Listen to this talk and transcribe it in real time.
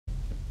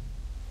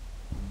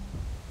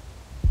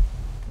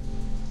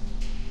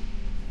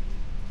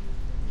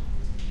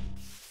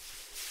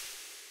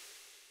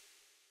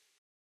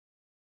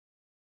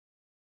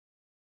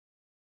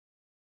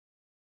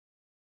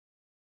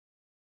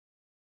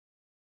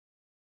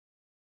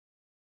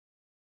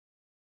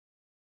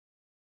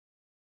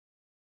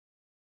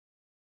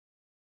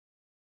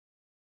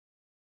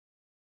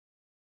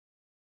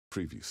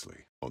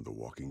Previously on The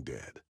Walking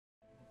Dead.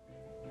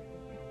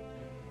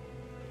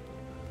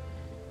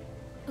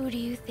 Who do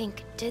you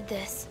think did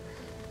this?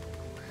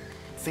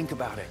 Think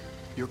about it.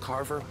 You're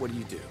Carver, what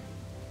do?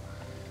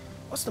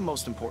 What's the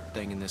most important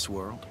thing in this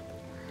world?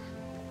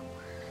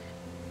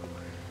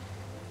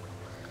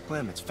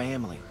 Clem, it's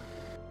family.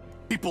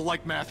 People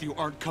like Matthew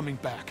aren't coming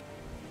back.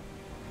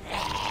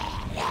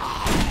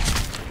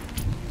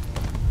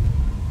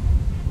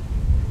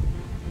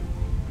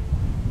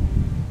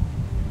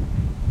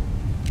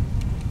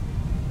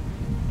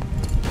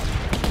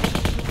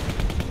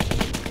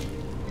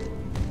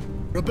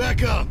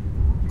 Rebecca,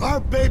 our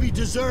baby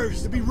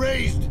deserves to be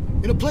raised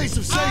in a place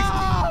of safety.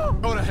 Ah!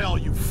 Go to hell,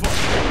 you fuck.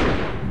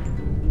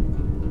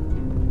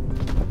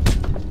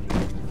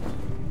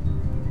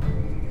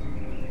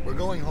 We're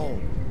going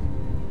home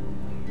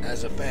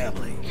as a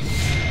family.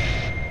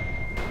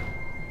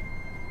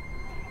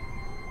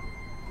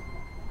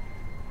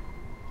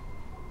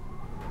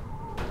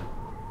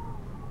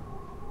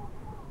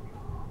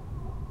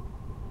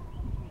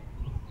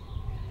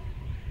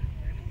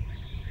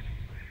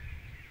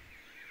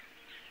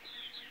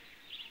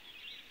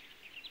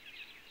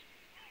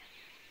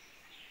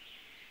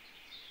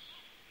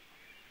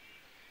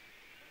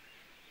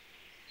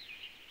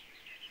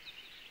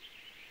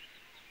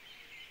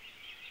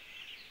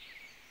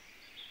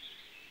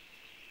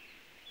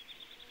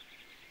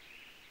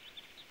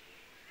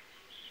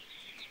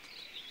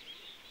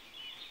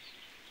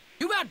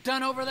 You about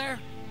done over there?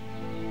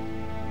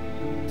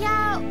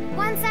 Yeah,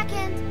 1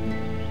 second.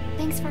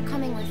 Thanks for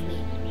coming with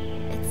me.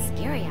 It's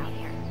scary out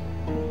here.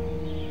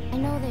 I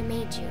know they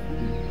made you.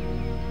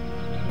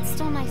 It's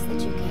still nice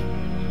that you came.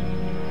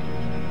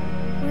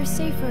 We're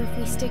safer if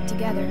we stick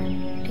together.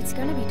 It's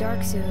gonna be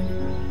dark soon.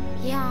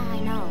 Yeah, I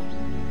know.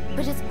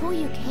 But it's cool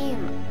you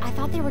came. I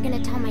thought they were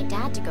gonna tell my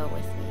dad to go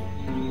with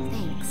me.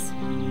 Thanks.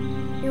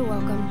 You're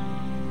welcome.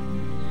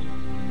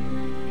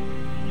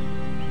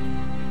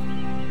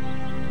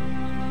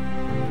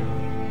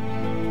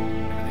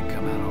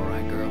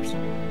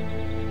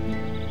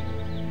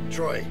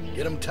 Troy,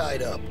 get them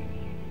tied up.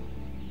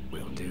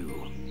 Will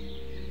do.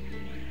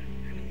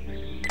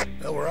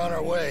 Well, we're on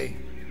our way.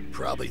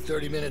 Probably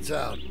 30 minutes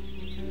out.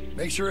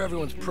 Make sure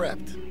everyone's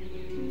prepped.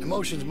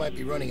 Emotions might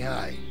be running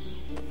high.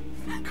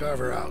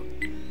 Carver out.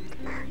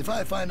 If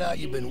I find out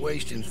you've been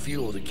wasting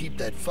fuel to keep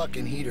that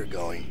fucking heater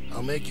going,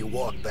 I'll make you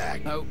walk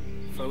back. Nope.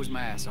 Froze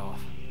my ass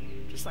off.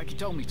 Just like you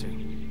told me to.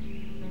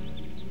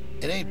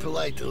 It ain't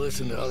polite to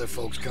listen to other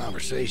folks'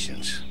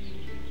 conversations.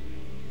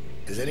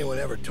 Has anyone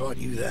ever taught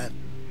you that?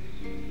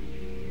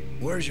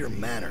 Where's your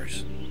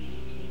manners?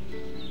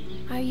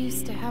 I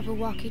used to have a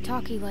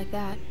walkie-talkie like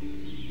that.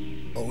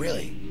 Oh,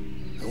 really?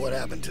 And what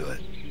happened to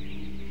it?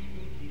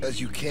 'Cause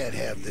you can't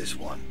have this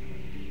one.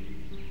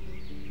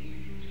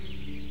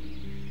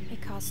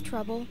 It caused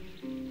trouble.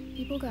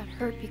 People got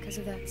hurt because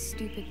of that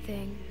stupid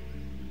thing.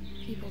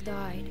 People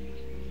died.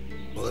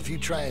 Well, if you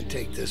try and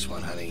take this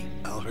one, honey,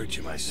 I'll hurt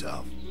you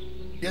myself.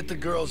 Get the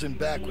girls in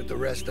back with the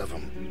rest of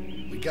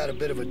them. We got a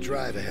bit of a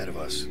drive ahead of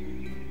us.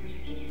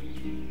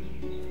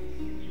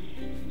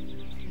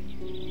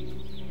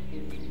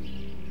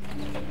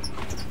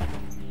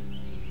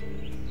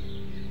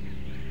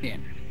 In.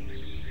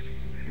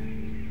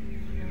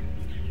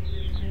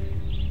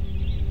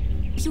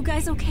 You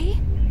guys okay?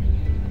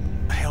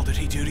 The hell did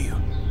he do to you?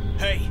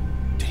 Hey,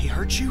 did he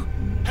hurt you?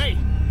 Hey!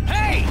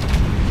 Hey!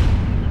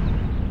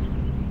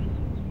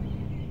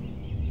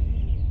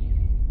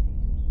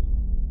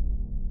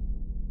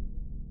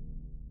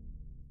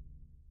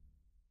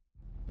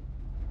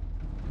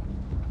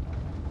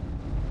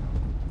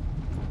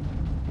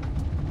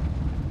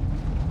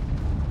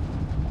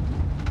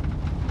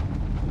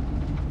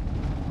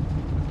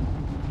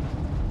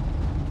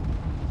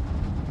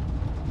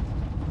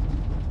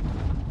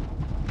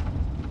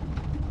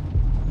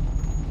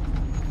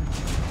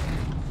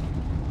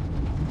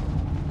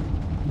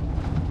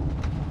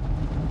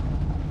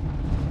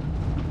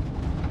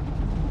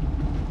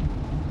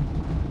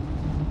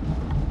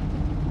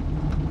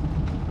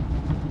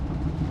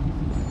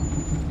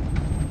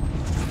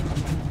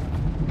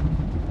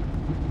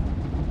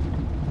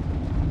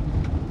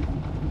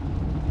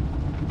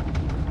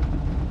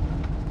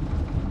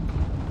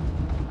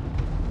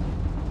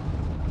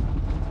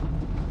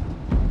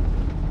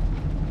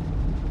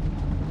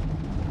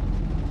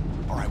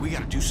 We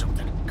gotta do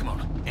something. Come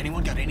on.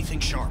 Anyone got anything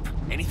sharp?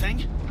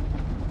 Anything?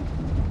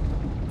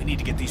 We need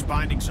to get these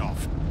bindings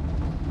off.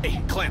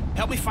 Hey, Clem,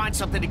 help me find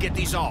something to get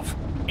these off.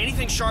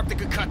 Anything sharp that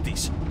could cut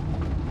these.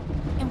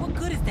 And what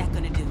good is that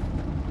gonna do?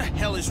 What the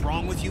hell is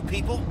wrong with you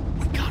people?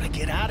 We gotta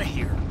get out of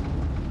here.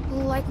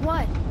 Like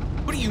what?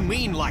 What do you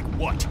mean, like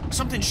what?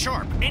 Something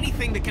sharp.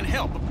 Anything that can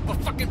help.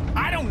 But fucking,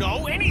 I don't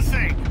know,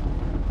 anything!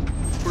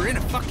 We're in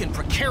a fucking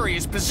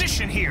precarious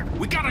position here.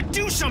 We gotta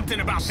do something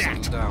about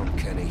that! Sit down,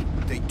 Kenny.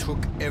 They took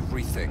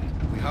everything.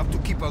 We have to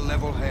keep a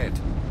level head.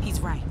 He's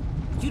right.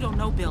 You don't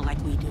know Bill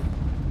like we do.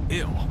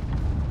 Bill?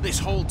 This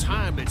whole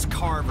time it's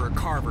Carver,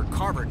 Carver,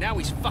 Carver. Now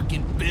he's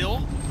fucking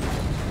Bill?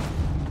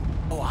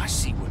 Oh, I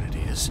see what it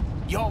is.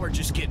 Y'all are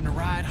just getting a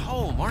ride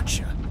home, aren't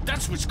you?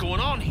 That's what's going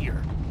on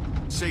here.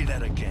 Say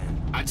that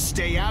again. I'd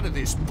stay out of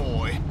this,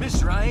 boy.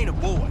 Mister, I ain't a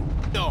boy.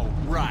 No,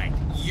 right.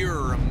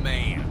 You're a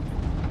man.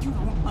 You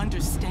don't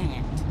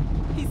understand.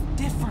 He's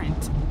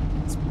different.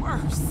 It's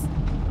worse.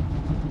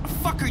 The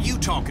fuck are you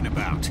talking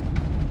about?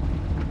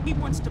 He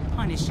wants to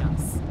punish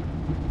us.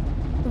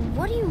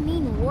 What do you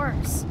mean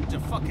worse? He's a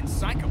fucking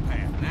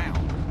psychopath now.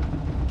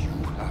 You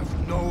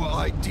have no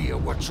idea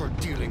what you're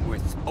dealing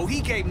with. Oh, he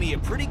gave me a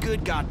pretty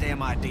good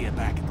goddamn idea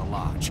back at the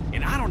lodge.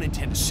 And I don't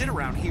intend to sit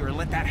around here and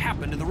let that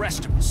happen to the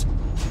rest of us.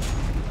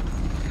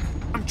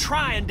 I'm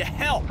trying to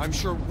help. I'm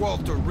sure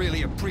Walter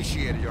really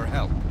appreciated your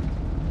help.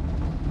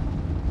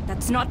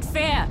 That's not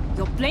fair.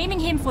 You're blaming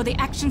him for the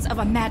actions of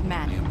a I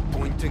madman. am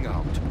pointing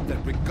out that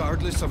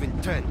regardless of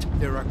intent,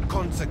 there are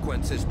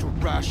consequences to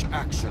rash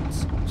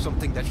actions.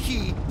 Something that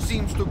he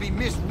seems to be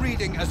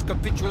misreading as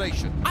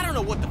capitulation. I don't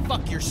know what the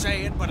fuck you're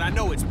saying, but I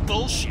know it's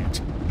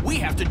bullshit. We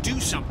have to do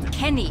something.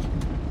 Kenny,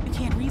 We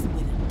can't reason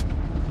with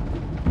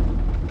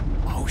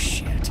him. Oh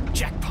shit.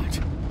 Jackpot.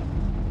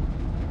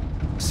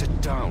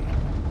 Sit down.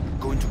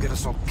 Going to get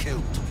us all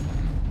killed.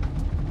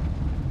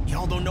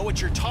 Y'all don't know what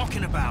you're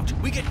talking about.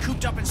 We get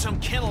cooped up in some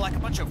kennel like a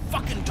bunch of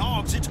fucking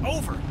dogs, it's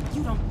over.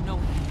 You don't know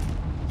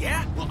that.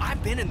 Yeah? Well,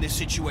 I've been in this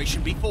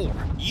situation before.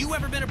 You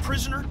ever been a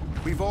prisoner?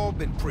 We've all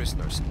been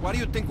prisoners. Why do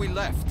you think we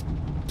left?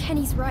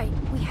 Kenny's right.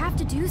 We have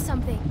to do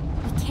something.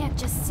 We can't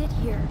just sit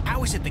here.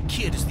 How is it the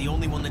kid is the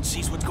only one that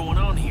sees what's going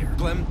on here?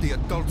 Clem, the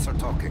adults are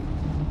talking.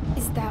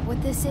 Is that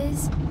what this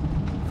is?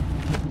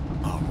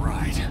 All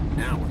right,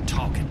 now we're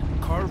talking.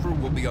 Carver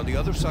will be on the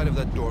other side of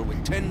that door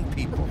with 10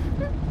 people.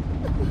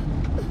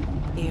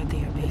 There,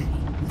 baby.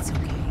 It's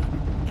okay.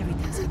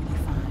 Everything's gonna be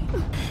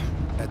fine.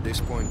 At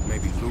this point,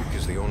 maybe Luke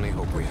is the only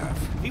hope we have.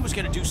 If he was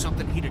gonna do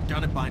something, he'd have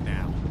done it by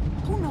now.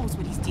 Who knows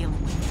what he's dealing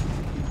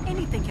with?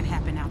 Anything can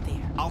happen out there.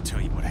 I'll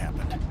tell you what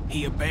happened.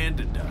 He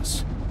abandoned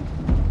us.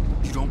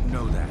 You don't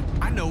know that.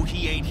 I know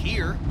he ain't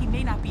here. He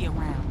may not be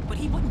around, but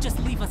he wouldn't just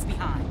leave us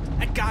behind.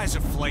 That guy's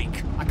a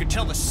flake. I could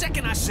tell the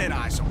second I set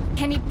eyes on him.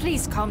 Kenny,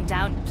 please calm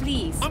down,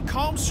 please. I'm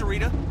calm,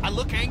 Sarita. I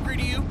look angry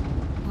to you.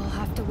 We'll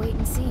have to wait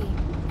and see.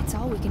 It's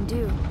all we can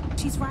do.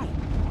 She's right.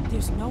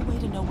 There's no way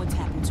to know what's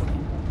happened to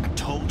him. I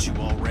told you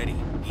already.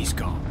 He's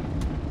gone.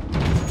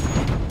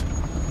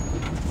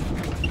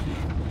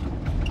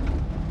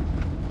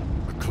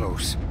 We're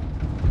close.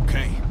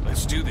 Okay,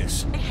 let's do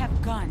this. They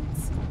have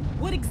guns.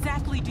 What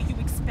exactly do you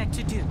expect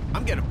to do?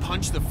 I'm gonna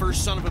punch the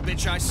first son of a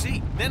bitch I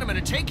see. Then I'm gonna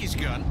take his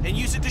gun and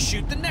use it to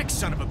shoot the next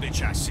son of a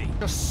bitch I see.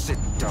 Just sit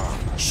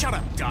down. Shut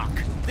up, Doc.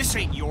 This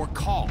ain't your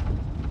call.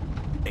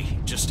 Hey,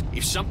 just,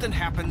 if something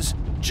happens,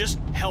 just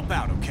help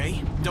out,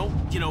 okay? Don't,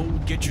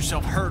 get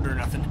yourself hurt or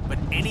nothing, but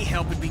any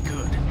help would be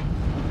good.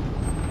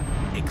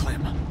 Hey,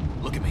 Clem,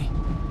 look at me.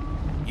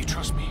 You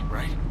trust me,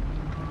 right?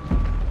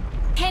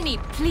 Kenny,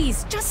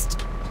 please,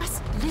 just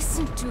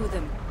listen to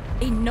them.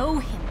 They know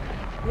him,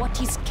 what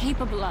he's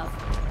capable of.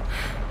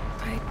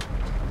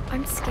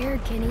 I'm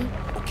scared, Kenny.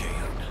 Okay,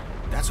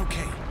 that's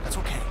okay. That's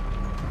okay.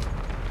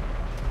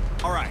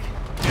 All right,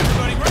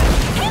 everybody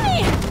ready?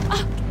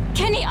 Kenny!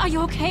 Kenny, are you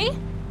okay?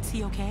 Is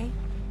he okay?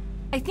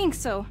 I think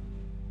so.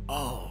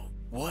 Oh,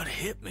 what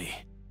hit me?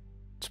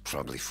 It's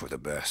probably for the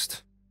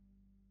best.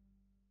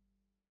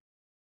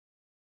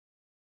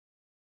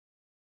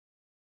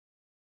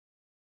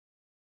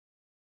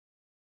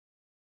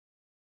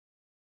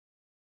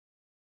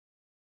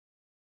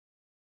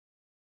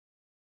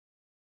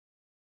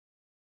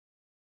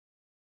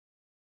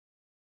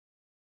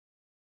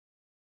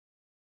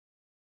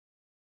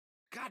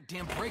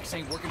 Goddamn brakes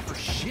ain't working for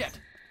shit.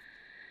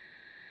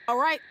 All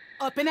right,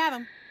 up and at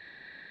him.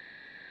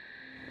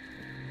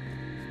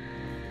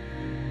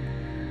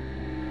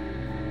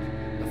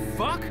 The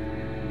fuck?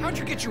 How'd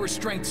you get your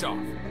restraints off?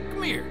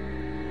 Come here.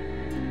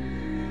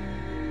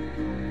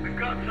 We've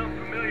got some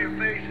familiar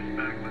faces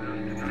back with us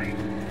tonight.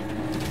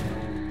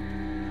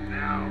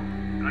 Now,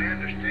 I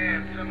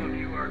understand some of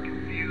you are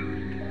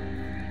confused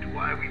as to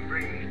why we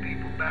bring these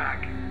people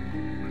back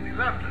when they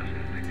left us as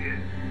they did. I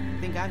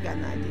think I've got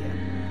an idea.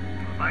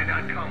 It might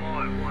not come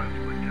all at once,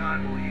 but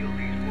time will heal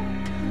these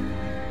wounds.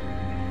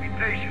 Be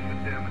patient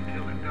with them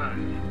until it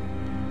does.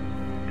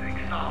 Take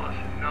solace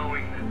in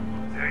knowing that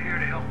they're here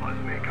to help us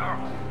make our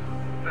home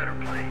a better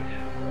place.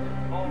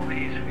 All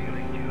these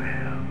feelings you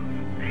have,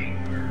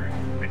 anger,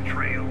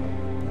 betrayal,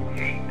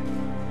 hate,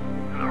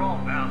 they're all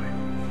valid.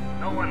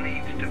 No one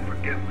needs to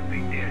forget what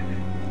they did,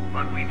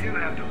 but we do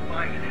have to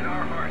find it in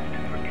our hearts to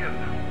forgive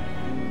them.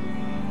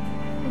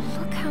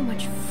 Look how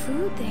much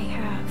food they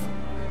have.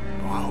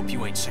 Oh, I hope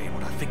you ain't saying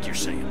what I think you're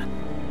saying.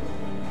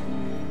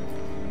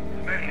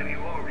 As many of you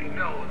already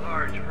know, a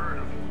large herd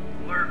of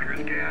lurkers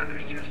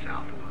gathers just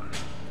south of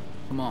us.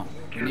 Come on,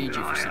 we need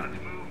you for something.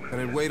 And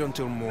then wait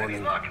until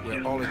morning.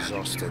 We're all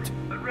exhausted.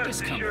 But rest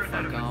Just come the assured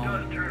that if fuck it on.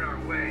 does turn our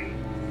way,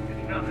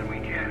 it's nothing we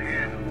can't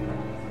handle.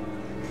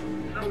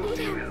 Some of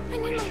you have I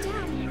need my voiced your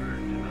dad.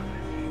 concerns about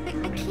the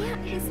I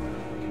can't.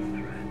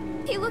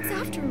 He looks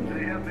after They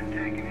me. have been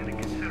taken into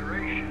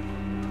consideration.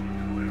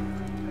 However,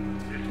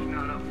 this is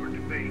not up for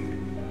debate.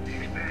 The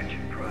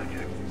expansion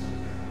project.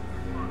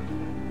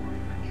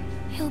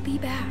 He'll be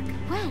back.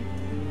 When?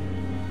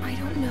 I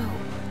don't know,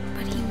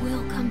 but he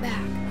will come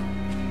back.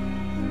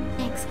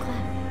 Thanks, Clem.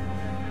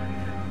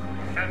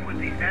 And with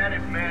the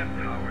added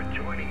manpower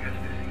joining us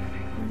this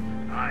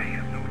evening, I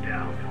have no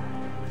doubt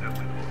that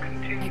we will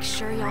continue. Make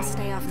sure y'all to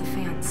stay off the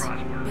fence.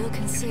 prosper. Bill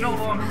can It's see no you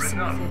for longer messing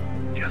enough with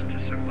it. just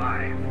to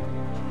survive.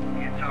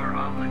 It's our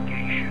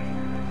obligation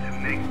to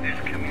make this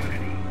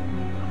community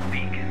a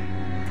beacon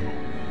of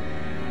hope.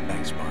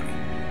 Thanks, Barney.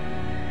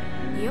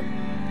 Yep.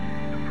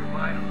 To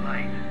provide a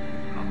light,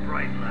 a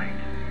bright light,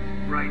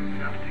 bright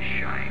enough to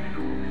shine in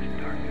all this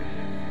darkness.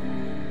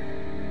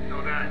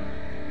 So that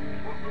is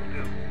what we'll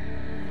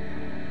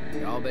do.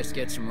 Y'all best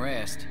get some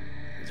rest,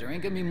 because there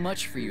ain't gonna be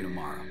much for you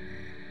tomorrow.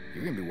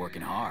 You're gonna be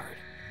working hard.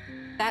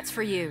 That's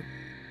for you.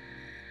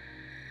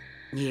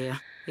 Yeah,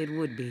 it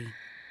would be.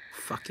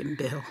 Fucking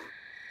Bill.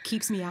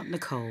 Keeps me out in the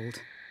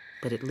cold,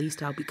 but at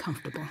least I'll be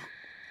comfortable.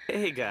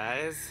 Hey,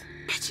 guys.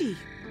 Reggie!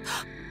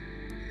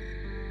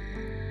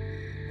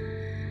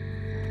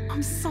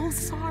 I'm so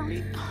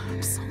sorry.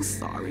 I'm so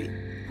sorry.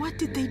 What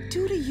did they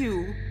do to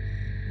you?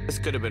 This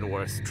could have been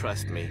worse,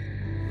 trust me.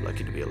 I'm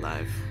lucky to be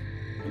alive.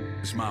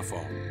 It's my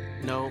fault.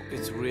 No,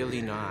 it's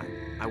really not.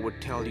 I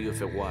would tell you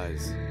if it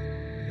was.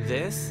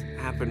 This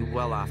happened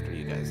well after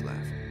you guys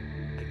left.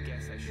 I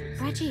guess I should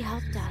say Reggie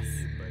helped us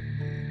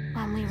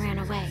when we ran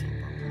away.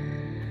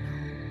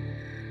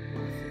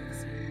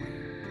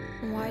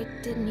 Why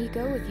didn't he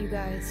go with you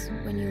guys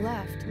when you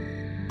left?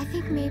 I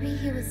think maybe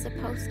he was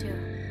supposed to.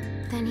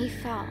 Then he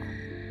fell,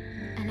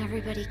 and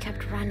everybody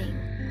kept running.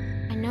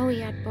 I know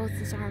he had both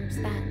his arms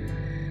then.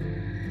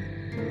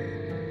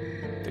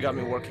 They got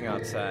me working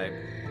outside.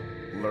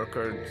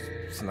 Lurker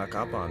snuck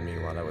up on me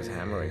while I was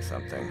hammering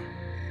something.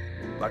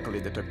 Luckily,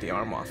 they took the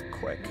arm off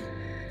quick.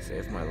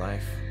 Saved my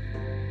life.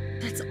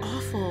 That's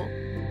awful.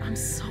 I'm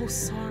so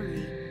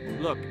sorry.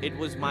 Look, it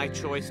was my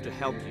choice to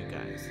help you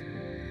guys.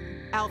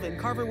 Alvin,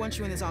 Carver wants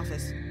you in his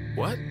office.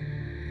 What?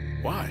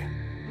 Why?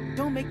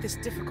 Don't make this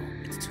difficult.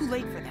 It's too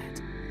late for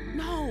that.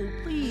 No,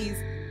 please.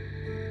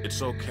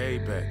 It's okay,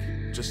 Beck.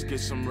 Just get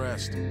some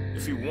rest.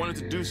 If he wanted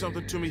to do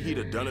something to me, he'd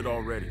have done it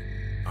already.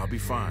 I'll be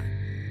fine.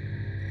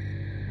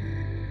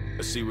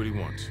 Let's see what he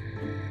wants.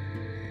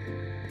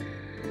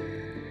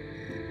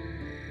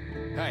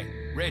 Hey,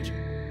 Reggie.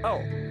 Oh,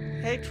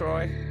 hey,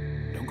 Troy.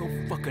 Don't go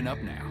fucking up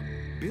now.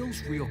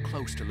 Bill's real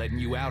close to letting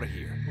you out of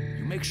here.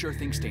 You make sure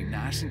things stay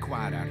nice and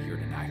quiet out here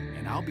tonight,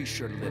 and I'll be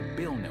sure to let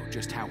Bill know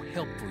just how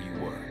helpful you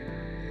were.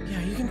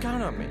 Yeah, you can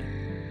count on me.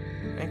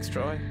 Thanks,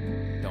 Troy.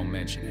 Don't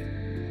mention it.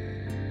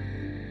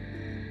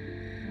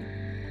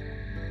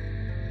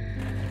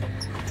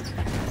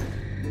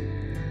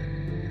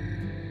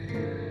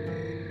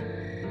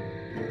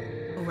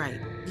 All right,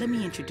 let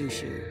me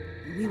introduce you.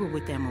 We were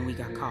with them when we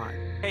got caught.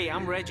 Hey,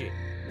 I'm Reggie.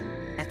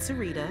 That's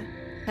Sarita.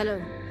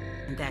 Hello.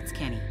 And that's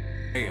Kenny.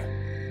 Hey.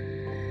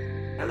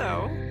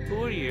 Hello.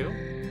 Who are you?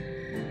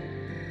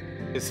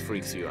 This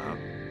freaks you out.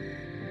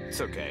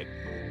 It's okay.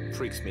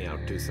 Freaks me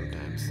out too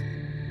sometimes.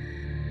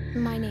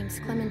 My name's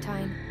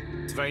Clementine.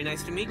 It's very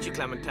nice to meet you,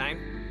 Clementine.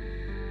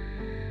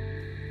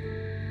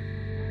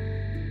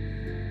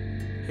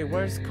 Hey,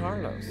 where's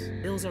Carlos?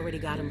 Bill's already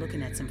got him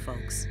looking at some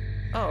folks.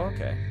 Oh,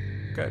 okay.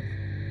 Good.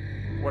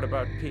 What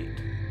about Pete?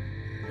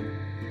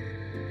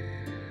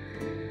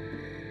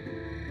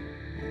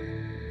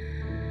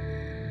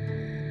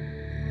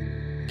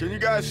 Can you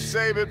guys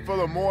save it for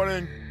the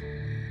morning?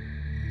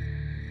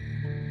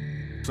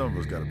 Some of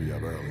us gotta be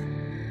up early.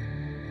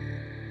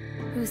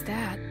 Who's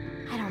that?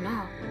 I don't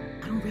know.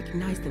 I don't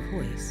recognize the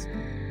voice.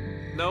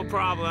 No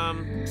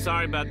problem.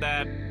 Sorry about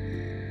that.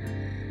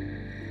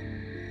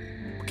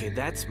 Okay,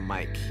 that's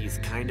Mike. He's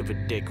kind of a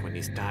dick when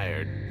he's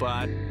tired,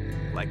 but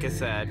like I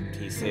said,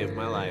 he saved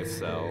my life,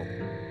 so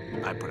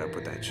I put up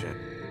with that shit.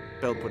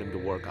 Bill put him to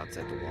work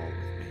outside the wall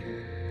with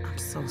me. I'm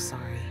so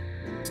sorry.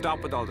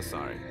 Stop with all the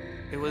sorry.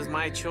 It was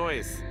my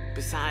choice.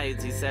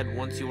 Besides, he said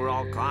once you were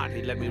all caught,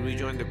 he'd let me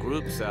rejoin the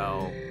group,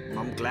 so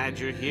I'm glad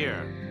you're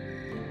here.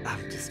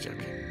 I'm just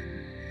joking.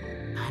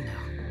 I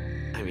know.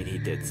 I mean, he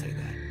did say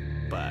that,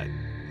 but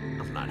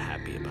I'm not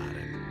happy about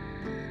it.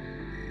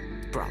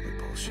 It's probably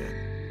bullshit.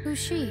 Who's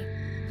she?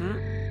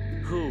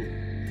 Who?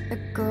 The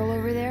girl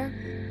over there?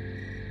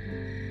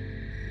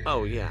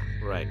 Oh, yeah,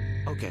 right.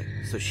 Okay,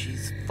 so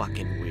she's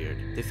fucking weird.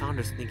 They found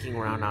her sneaking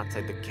around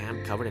outside the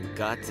camp covered in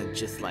guts and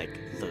just like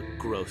the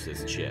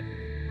grossest shit.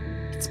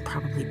 It's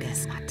probably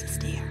best not to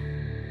stare.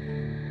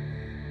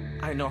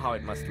 I know how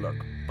it must look,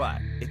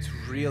 but it's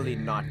really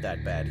not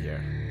that bad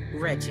here.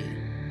 Reggie.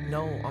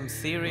 No, I'm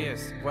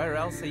serious. Where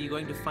else are you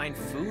going to find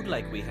food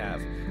like we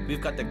have?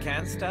 We've got the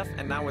canned stuff,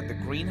 and now with the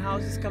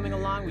greenhouses coming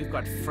along, we've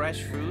got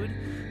fresh food.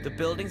 The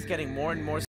building's getting more and more